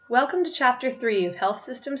Welcome to Chapter 3 of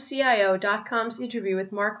HealthSystemCIO.com's interview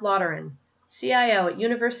with Mark Lauteren, CIO at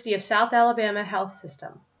University of South Alabama Health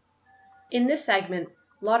System. In this segment,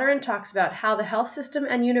 Lauteren talks about how the health system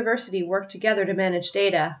and university work together to manage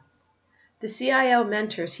data, the CIO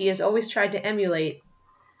mentors he has always tried to emulate,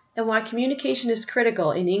 and why communication is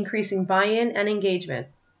critical in increasing buy-in and engagement.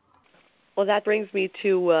 Well, that brings me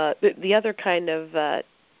to the other kind of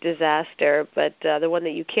disaster, but the one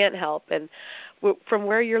that you can't help. And from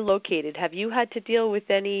where you're located, have you had to deal with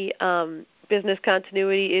any business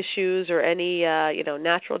continuity issues or any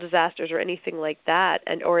natural disasters or anything like that?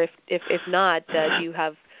 And or if not, do you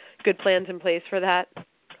have good plans in place for that?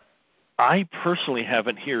 I personally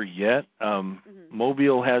haven't here yet.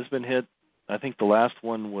 Mobile has been hit. I think the last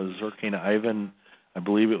one was Hurricane Ivan. I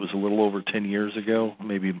believe it was a little over 10 years ago,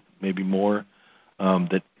 maybe more,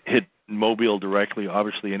 that hit Mobile directly.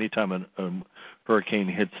 Obviously, anytime a hurricane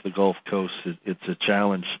hits the Gulf Coast, it's a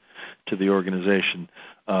challenge to the organization.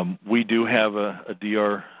 We do have a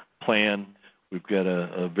DR plan. We've got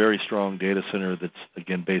a very strong data center that's,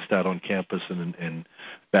 again, based out on campus and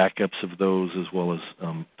backups of those as well as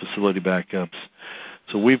facility backups.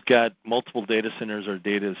 So we've got multiple data centers. Our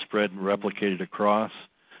data is spread and replicated across.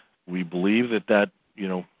 We believe that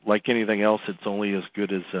like anything else, it's only as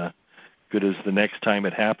good as the next time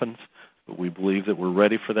it happens. But we believe that we're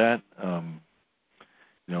ready for that.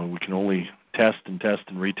 We can only test and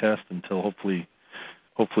retest until hopefully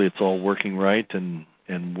it's all working right.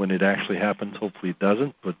 And when it actually happens, hopefully it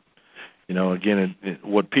doesn't. But again,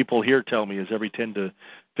 what people here tell me is every 10 to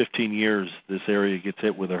 15 years, this area gets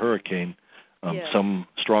hit with a hurricane. Some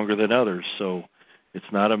stronger than others. So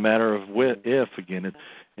it's not a matter of if. Again,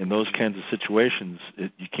 in those kinds of situations,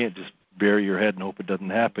 you can't just bury your head and hope it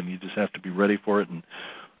doesn't happen. You just have to be ready for it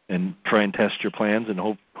and try and test your plans,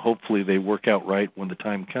 and hopefully they work out right when the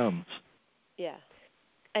time comes. Yeah.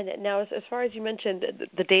 And now, as far as you mentioned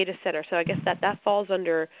the data center, so I guess that falls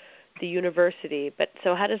under the university. But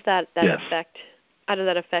so how does that affect? How does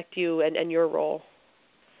that affect you and your role?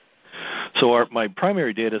 So my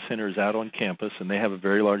primary data center is out on campus, and they have a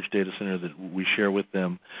very large data center that we share with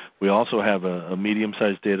them. We also have a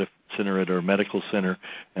medium-sized data center at our medical center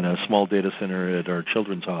and a small data center at our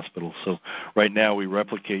children's hospital. So right now we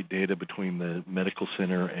replicate data between the medical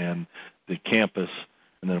center and the campus,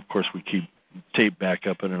 and then, of course, we keep tape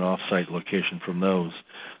backup in an off-site location from those.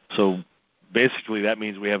 So basically that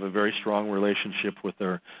means we have a very strong relationship with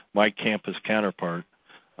my campus counterpart.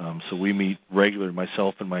 So we meet regularly.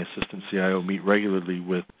 Myself and my assistant CIO meet regularly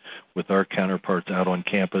with our counterparts out on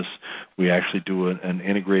campus. We actually do an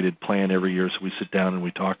integrated plan every year. So we sit down and we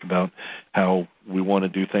talk about how we want to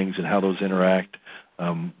do things and how those interact.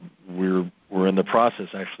 We're in the process.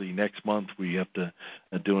 Actually, next month we have to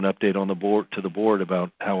do an update on the board about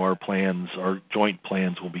how our joint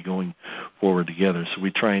plans will be going forward together. So we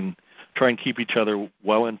try and keep each other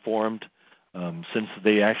well informed. Since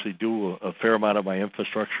they actually do a fair amount of my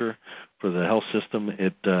infrastructure for the health system,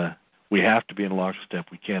 we have to be in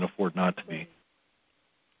lockstep. We can't afford not to be.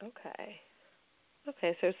 Okay. So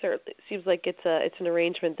it seems like it's an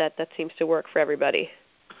arrangement that seems to work for everybody.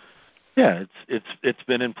 Yeah, it's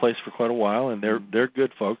been in place for quite a while, and they're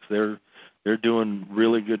good folks. They're doing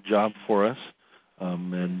really good job for us,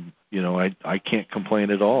 and I can't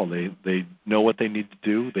complain at all. They know what they need to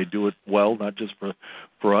do. They do it well, not just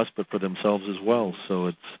for us, but for themselves as well. So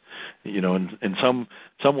it's in some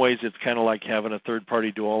ways it's kind of like having a third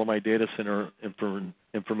party do all of my data center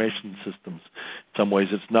information systems. In some ways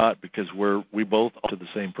it's not, because we both to the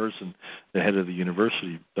same person, the head of the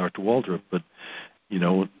university, Dr. Waldrop. But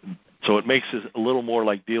so it makes it a little more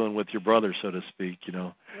like dealing with your brother, so to speak.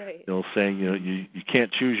 Right. Saying you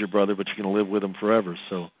can't choose your brother, but you're going to live with him forever.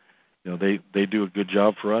 So they do a good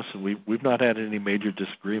job for us, and we've not had any major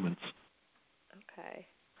disagreements. Okay.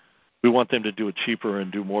 We want them to do it cheaper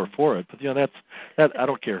and do more for it, but that I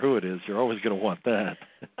don't care who it is. You're always going to want that.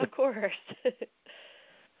 Of course.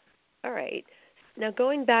 All right. Now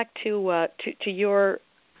going back to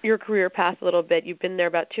your career path a little bit, you've been there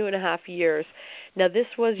about 2.5 years. Now this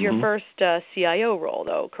was your first CIO role,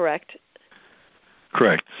 though, correct?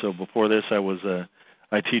 Correct. So before this, I was a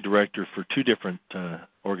IT director for two different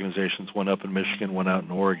organizations, one up in Michigan, one out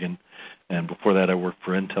in Oregon, and before that I worked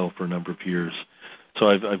for Intel for a number of years. So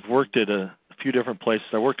I've worked at a few different places.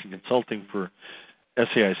 I worked in consulting for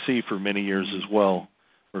SAIC for many years as well.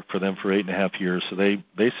 Worked for them for 8.5 years. So they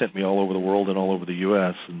sent me all over the world and all over the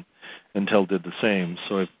U.S., and Intel did the same.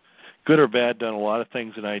 So I've, good or bad, done a lot of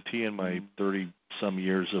things in IT in my 30-some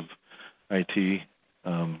years of IT.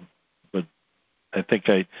 But I think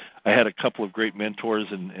I had a couple of great mentors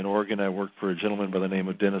in Oregon. I worked for a gentleman by the name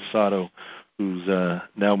of Dennis Sato who's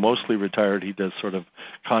now mostly retired. He does sort of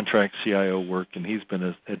contract CIO work, and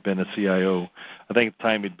had been a CIO. I think at the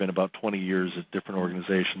time he'd been about 20 years at different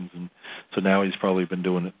organizations, and so now he's probably been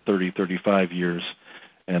doing it 35 years.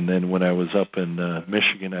 And then when I was up in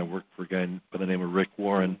Michigan, I worked for a guy by the name of Rick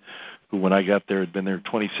Warren, who when I got there had been there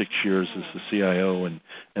 26 years as the CIO, and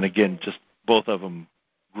again, just both of them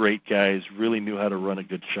great guys, really knew how to run a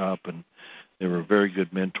good shop, and they were very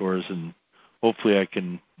good mentors, and hopefully I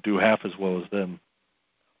can do half as well as them.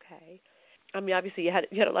 Okay. I mean, obviously you had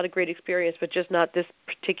a lot of great experience, but just not this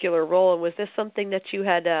particular role. And was this something that you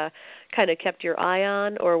had kind of kept your eye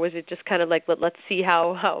on, or was it just kind of like let's see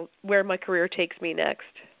where my career takes me next?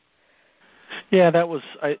 Yeah, that was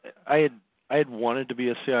I had wanted to be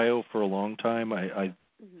a CIO for a long time. I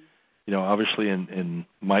obviously in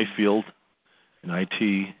my field in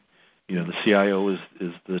IT, the CIO is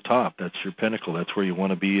the top. That's your pinnacle. That's where you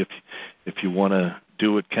want to be if you want to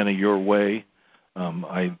do it kind of your way.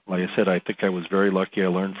 Like I said, I think I was very lucky. I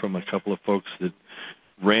learned from a couple of folks that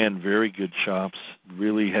ran very good shops,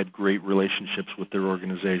 really had great relationships with their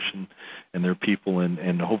organization and their people,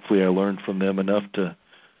 and hopefully I learned from them enough to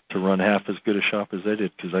run half as good a shop as they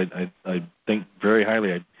did, because I think very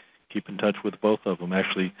highly. I keep in touch with both of them.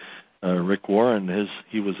 Actually, Rick Warren,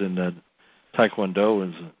 he was in Taekwondo,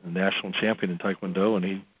 as a national champion in Taekwondo,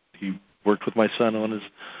 and he worked with my son on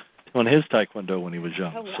his Taekwondo when he was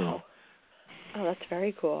young. Oh, wow. So, that's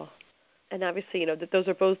very cool. And obviously, that those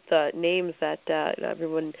are both names that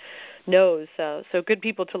everyone knows. So good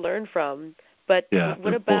people to learn from. But yeah,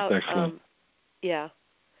 what about? Both excellent. Yeah.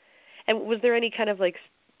 And was there any kind of like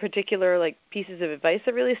particular like pieces of advice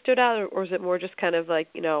that really stood out, or was it more just kind of like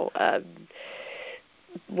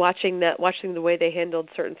watching the way they handled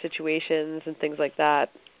certain situations and things like that?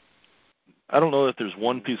 I don't know that there's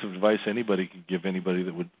one piece of advice anybody could give anybody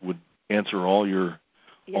that would answer all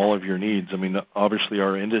of your needs. I mean, obviously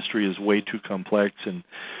our industry is way too complex, and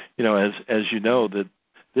as you know, that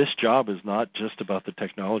this job is not just about the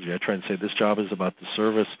technology. I try and say this job is about the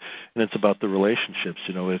service, and it's about the relationships.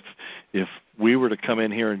 If we were to come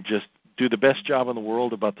in here and just do the best job in the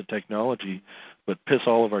world about the technology, but piss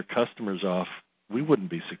all of our customers off, we wouldn't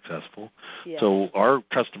be successful. Yeah. So our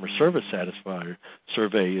customer service satisfier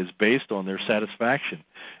survey is based on their satisfaction.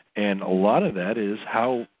 And a lot of that is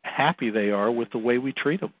how happy they are with the way we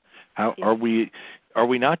treat them. Are we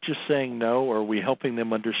not just saying no, or are we helping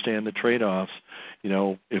them understand the trade-offs?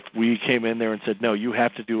 If we came in there and said, no, you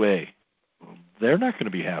have to do A, they're not going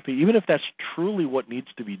to be happy, even if that's truly what needs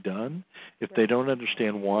to be done. If they don't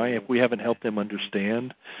understand why, if we haven't helped them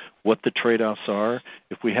understand what the trade-offs are,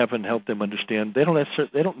 if we haven't helped them understand, they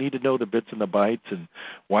don't need to know the bits and the bytes and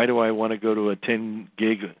why do I want to go to a 10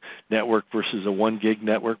 gig network versus a 1 gig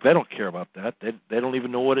network. They don't care about that. They don't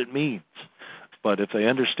even know what it means. But if they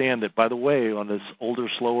understand that, by the way, on this older,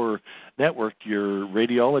 slower network, your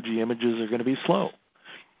radiology images are going to be slow.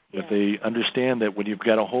 If they understand that when you've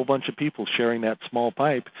got a whole bunch of people sharing that small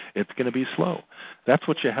pipe, it's going to be slow. That's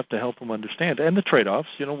what you have to help them understand. And the trade-offs,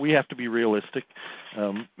 we have to be realistic.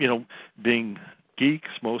 Being geeks,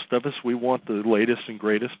 most of us, we want the latest and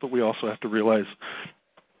greatest, but we also have to realize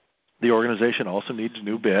the organization also needs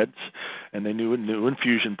new beds, and they need new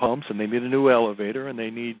infusion pumps, and they need a new elevator, and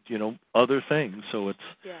they need, other things. So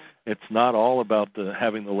it's not all about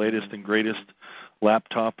having the latest and greatest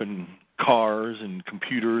laptop and cars and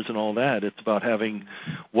computers and all that. It's about having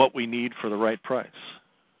what we need for the right price.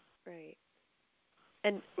 Right.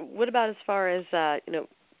 And what about as far as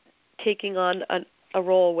taking on a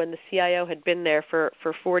role when the CIO had been there for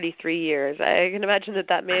 43 years? I can imagine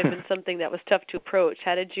that may have been something that was tough to approach.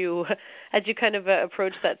 How did you kind of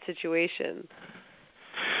approach that situation?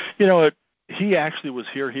 He actually was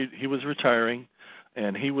here. He was retiring.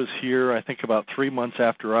 And he was here, I think, about 3 months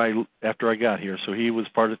after I got here. So he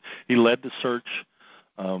led the search.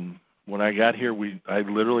 When I got here, I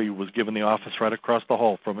literally was given the office right across the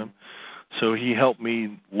hall from him. So he helped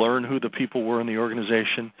me learn who the people were in the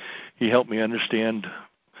organization. He helped me understand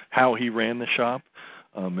how he ran the shop.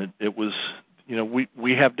 It was,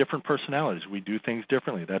 we have different personalities. We do things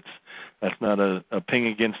differently. That's not a ping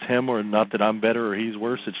against him, or not that I'm better or he's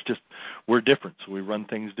worse. It's just we're different, so we run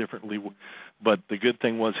things differently. But the good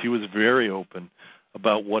thing was he was very open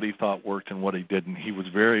about what he thought worked and what he didn't. He was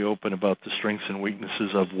very open about the strengths and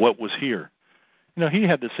weaknesses of what was here. He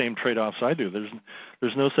had the same trade-offs I do.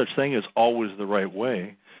 There's no such thing as always the right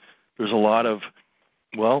way. There's a lot of,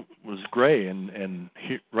 it was gray, and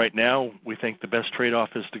right now we think the best trade-off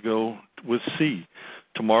is to go with C.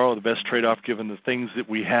 Tomorrow the best trade-off, given the things that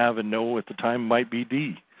we have and know at the time, might be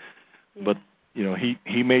D. Yeah. But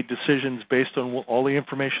he made decisions based on all the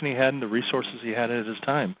information he had and the resources he had at his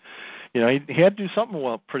time. he had to do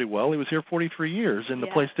something pretty well. He was here 43 years, and the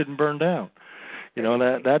place didn't burn down.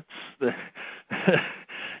 That's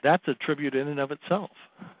that's a tribute in and of itself.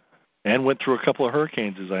 And went through a couple of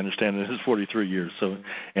hurricanes, as I understand, in his 43 years. So,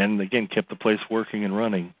 and again, kept the place working and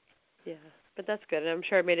running. Yeah, but that's good, and I'm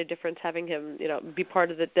sure it made a difference having him, be part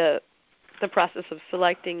of the process of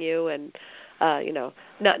selecting you, and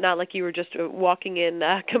not like you were just walking in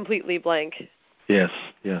completely blank. Yes.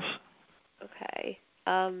 Okay.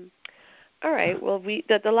 All right. Well,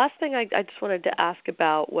 the last thing I just wanted to ask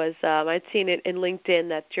about was I'd seen it in LinkedIn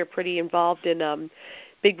that you're pretty involved in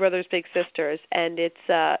Big Brothers Big Sisters, and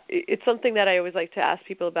it's something that I always like to ask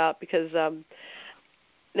people about because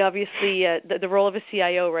obviously the role of a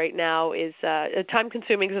CIO right now is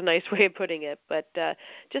time-consuming is a nice way of putting it, but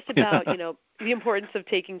just about the importance of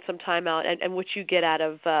taking some time out and what you get out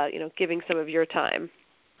of giving some of your time.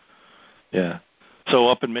 Yeah. So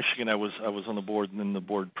up in Michigan, I was on the board and then the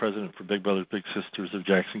board president for Big Brothers Big Sisters of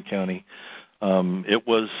Jackson County. It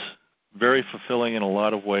was very fulfilling in a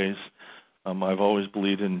lot of ways. I've always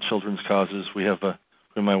believed in children's causes. We have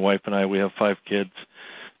my wife and I, we have 5 kids,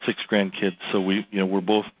 6 grandkids. So we're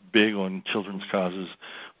both big on children's causes.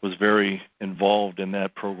 Was very involved in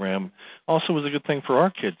that program. Also, was a good thing for our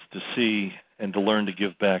kids to see and to learn to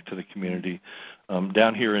give back to the community.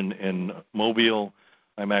 Down here in Mobile,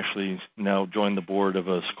 I'm actually now joined the board of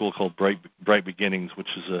a school called Bright Beginnings,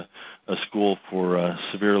 which is a school for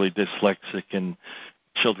severely dyslexic and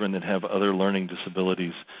children that have other learning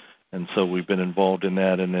disabilities. And so we've been involved in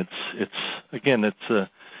that, and it's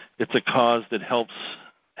a cause that helps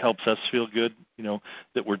us feel good,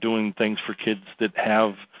 that we're doing things for kids that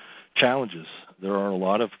have challenges. There are a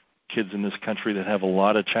lot of kids in this country that have a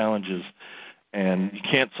lot of challenges, and you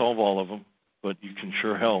can't solve all of them, but you can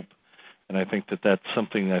sure help. And I think that's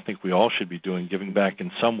something I think we all should be doing, giving back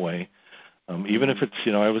in some way. Even if it's,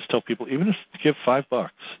 I always tell people, even if you give $5,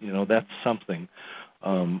 that's something.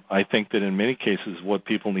 I think that in many cases what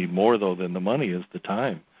people need more, though, than the money is the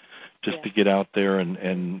time, just to get out there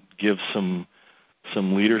and give some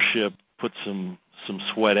leadership, put some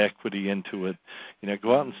sweat equity into it.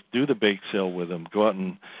 Go out and do the bake sale with them. Go out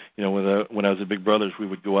and, when I was at Big Brothers, we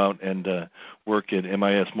would go out and work at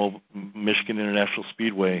MIS, Michigan International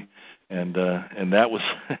Speedway, and that was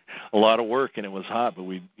a lot of work, and it was hot, but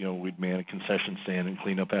we'd man a concession stand and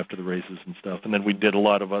clean up after the races and stuff. And then we did a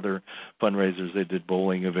lot of other fundraisers. They did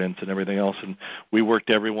bowling events and everything else, and we worked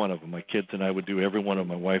every one of them. My kids and I would do every one of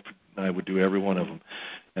them. My wife and I would do every one of them.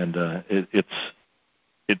 And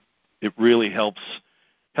it really helps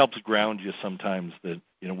ground you sometimes that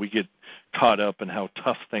we get caught up in how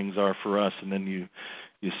tough things are for us, and then you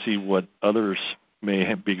see what others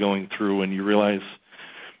may be going through, and you realize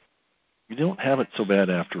you don't have it so bad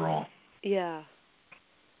after all. Yeah,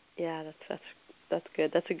 that's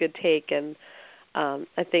good. That's a good take, and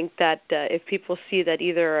I think that if people see that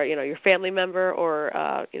either your family member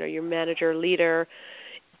or your manager, leader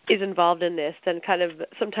is involved in this, then kind of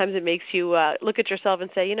sometimes it makes you look at yourself and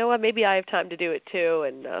say, what, maybe I have time to do it too,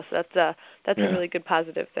 and so that's a really good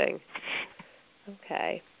positive thing.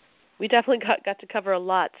 Okay. We definitely got to cover a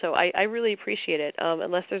lot, so I really appreciate it.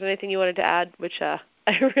 Unless there's anything you wanted to add, which I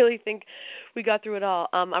really think we got through it all.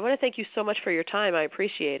 I want to thank you so much for your time. I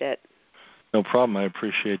appreciate it. No problem. I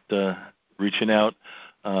appreciate reaching out.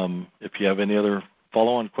 If you have any other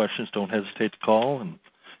follow-on questions, don't hesitate to call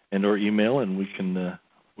and or email, and we can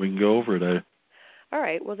go over it. All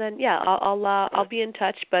right. Well then, yeah, I'll be in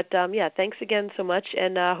touch. But thanks again so much,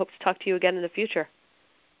 and hope to talk to you again in the future.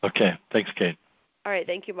 Okay. Thanks, Kate. All right.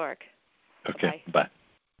 Thank you, Mark. Okay. Bye.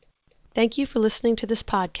 Thank you for listening to this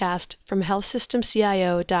podcast from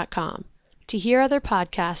healthsystemcio.com. To hear other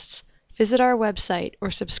podcasts, visit our website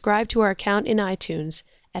or subscribe to our account in iTunes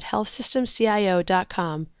at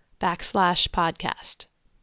healthsystemcio.com/podcast.